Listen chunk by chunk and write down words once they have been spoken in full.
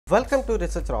Welcome to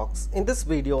Research Rocks. In this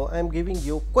video, I am giving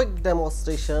you quick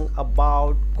demonstration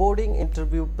about coding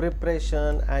interview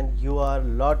preparation and your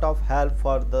lot of help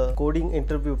for the coding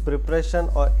interview preparation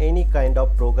or any kind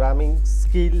of programming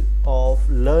skill of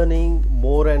learning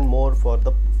more and more for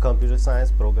the computer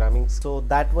science programming. So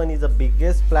that one is the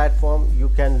biggest platform. You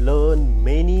can learn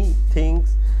many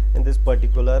things in this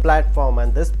particular platform,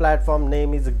 and this platform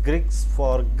name is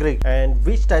GeeksForGeeks, and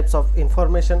which types of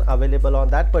information available on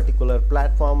that particular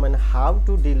platform and how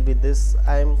to deal with this,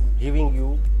 I am giving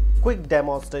you quick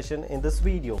demonstration in this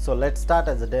video. So let's start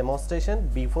as a demonstration.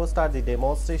 Before start the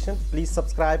demonstration, please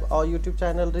subscribe our YouTube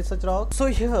channel Research Rocks. So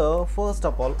here, first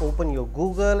of all, open your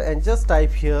Google and just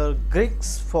type here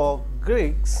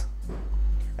GeeksForGeeks,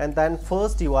 and then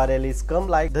first URL is come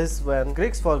like this one: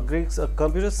 GeeksForGeeks, a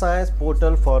computer science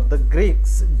portal for the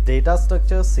Greeks, data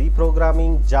structure, C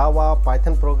programming, Java,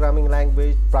 Python programming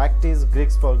language, practice,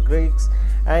 GeeksForGeeks,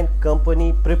 and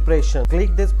company preparation.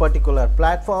 Click this particular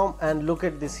platform and look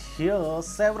at this here.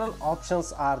 Several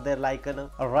options are there, like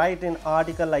write an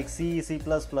article like C, C++,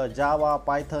 Java,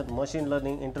 Python, machine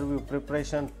learning, interview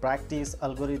preparation, practice,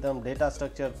 algorithm, data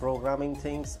structure, programming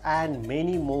things, and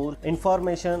many more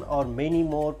information or many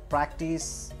more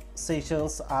practice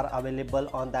sessions are available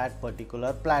on that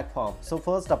particular platform. So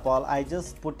first of all, I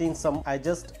just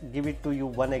give it to you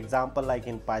one example, like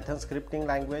in Python scripting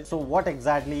language. So what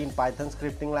exactly in Python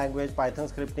scripting language? Python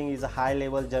scripting is a high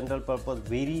level general purpose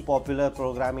very popular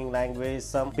programming language.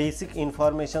 Some basic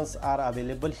informations are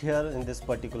available here in this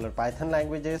particular Python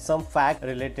languages. Some fact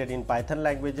related in Python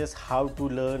languages, how to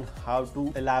learn, how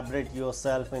to elaborate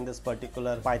yourself in this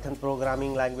particular Python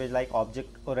programming language, like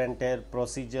object oriented,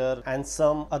 procedure, and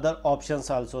some other options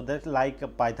also, that like a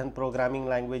Python programming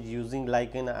language using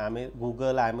like in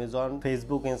Google, Amazon,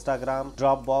 Facebook, Instagram,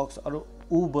 Dropbox, or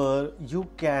Uber. You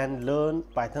can learn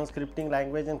Python scripting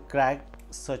language and crack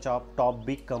such of top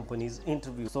big companies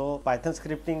interview. So Python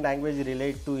scripting language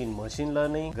relate to in machine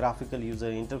learning, graphical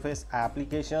user interface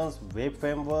applications, web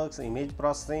frameworks, image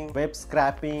processing, web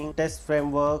scraping, test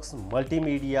frameworks,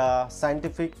 multimedia,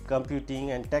 scientific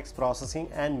computing, and text processing,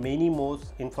 and many more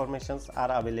informations are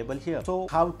available here. So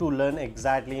how to learn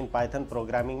exactly in Python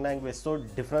programming language? So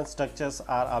different structures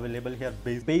are available here: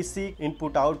 basic,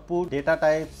 input output, data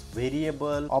types,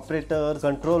 variable, operators,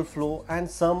 control flow,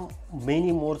 and some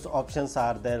many more options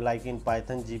are there, like in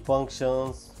Python G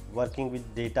functions, working with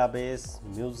database,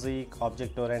 music,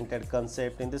 object oriented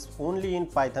concept. In this only in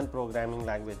Python programming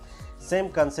language. Same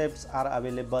concepts are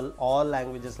available all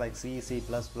languages like C, C++,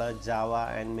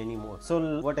 Java, and many more.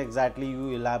 So what exactly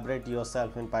you elaborate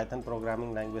yourself in Python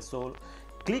programming language? So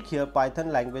click here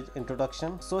Python language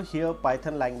introduction. So here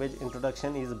Python language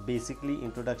introduction is basically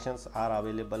introductions are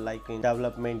available, like in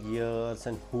development years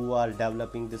and who are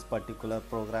developing this particular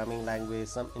programming language.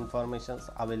 Some informations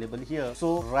available here.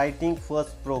 So writing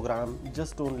first program,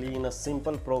 just only in a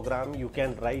simple program you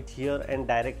can write here and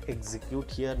direct execute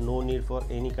here. No need for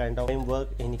any kind of framework,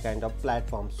 any kind of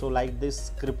platform. So like this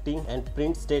scripting and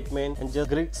print statement and just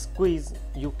Greeks quiz,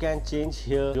 you can change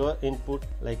here your input,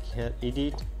 like here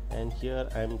edit, and here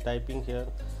I am typing here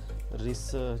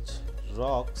Research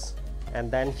Rocks, and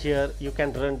then here you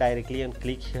can run directly and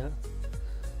click here.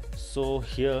 So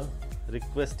here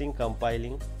requesting,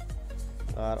 compiling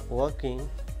are working,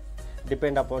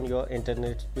 depend upon your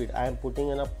internet speed. I am putting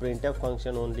in a printf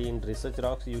function only in Research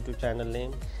Rocks YouTube channel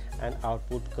name, and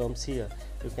output comes here.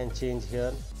 You can change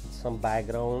here some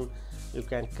background, you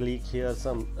can click here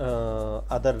some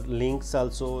other links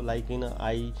also, like in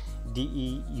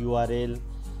IDE URL.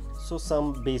 So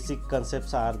some basic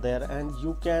concepts are there, and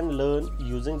you can learn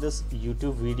using this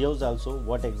YouTube videos also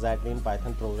what exactly in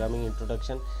Python programming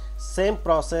introduction. Same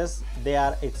process they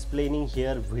are explaining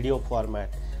here video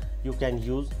format. You can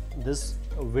use this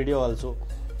video also.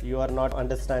 You are not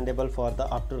understandable for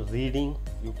the after reading,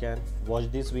 you can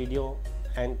watch this video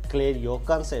and clear your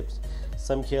concepts.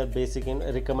 Some here basic in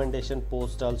recommendation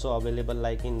post also available,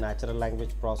 like in natural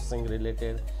language processing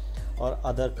related or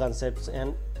other concepts,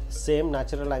 and same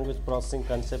natural language processing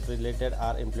concept related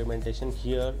are implementation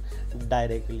here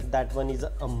directly. That one is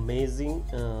an amazing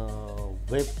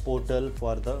web portal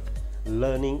for the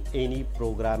learning any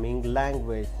programming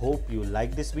language. Hope you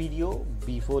like this video.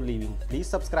 Before leaving, please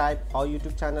subscribe our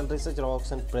YouTube channel Research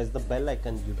Rocks and press the bell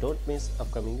icon. You don't miss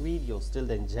upcoming videos. Till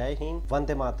then, Jai Hind,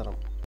 Vande Mataram.